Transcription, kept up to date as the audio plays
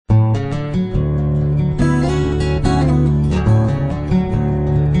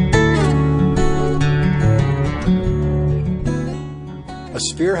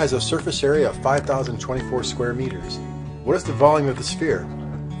sphere has a surface area of 5,024 square meters. What is the volume of the sphere?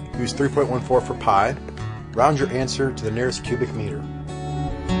 Use 3.14 for pi. Round your answer to the nearest cubic meter.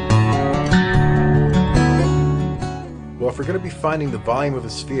 Well, if we're going to be finding the volume of a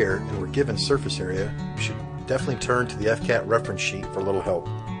sphere and we're given surface area, we should definitely turn to the FCAT reference sheet for a little help.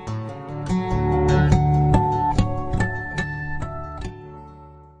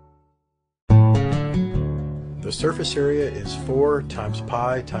 The surface area is 4 times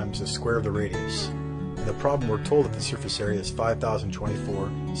pi times the square of the radius. In the problem, we're told that the surface area is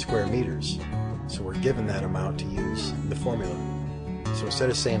 5,024 square meters. So we're given that amount to use in the formula. So instead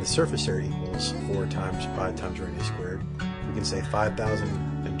of saying the surface area equals 4 times pi times radius squared, we can say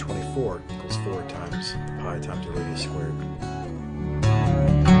 5,024 equals 4 times pi times the radius squared.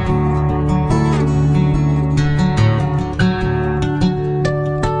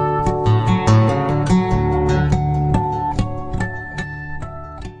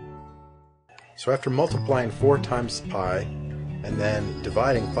 So after multiplying 4 times pi and then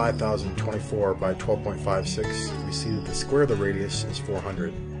dividing 5,024 by 12.56, we see that the square of the radius is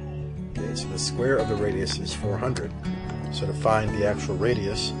 400. Okay, so the square of the radius is 400. So to find the actual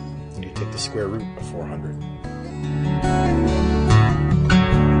radius, you take the square root of 400.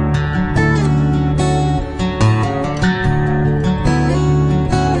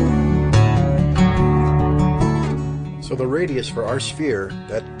 So the radius for our sphere,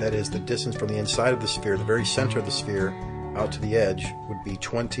 that is the distance from the inside of the sphere, the very center of the sphere, out to the edge, would be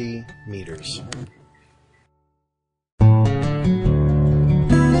 20 meters. Well,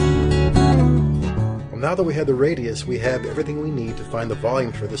 now that we have the radius, we have everything we need to find the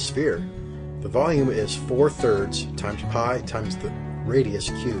volume for the sphere. The volume is 4/3 times pi times the radius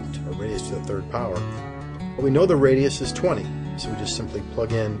cubed, or radius to the third power. Well, we know the radius is 20, so we just simply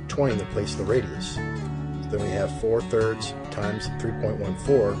plug in 20 in the place of the radius. Then we have 4/3 times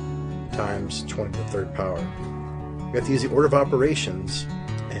 3.14 times 20 to the third power. We have to use the order of operations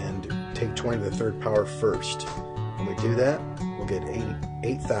and take 20 to the third power first. When we do that, we'll get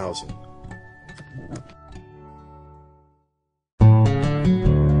 8,000.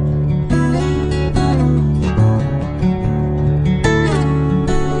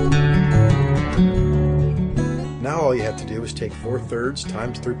 Now all you have to do is take 4/3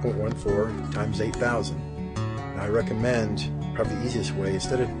 times 3.14 times 8,000. I recommend, probably the easiest way,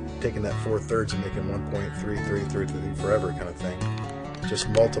 instead of taking that 4/3 and making 1.3333 forever kind of thing, just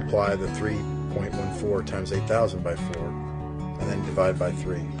multiply the 3.14 times 8,000 by 4 and then divide by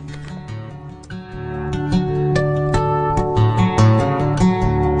 3.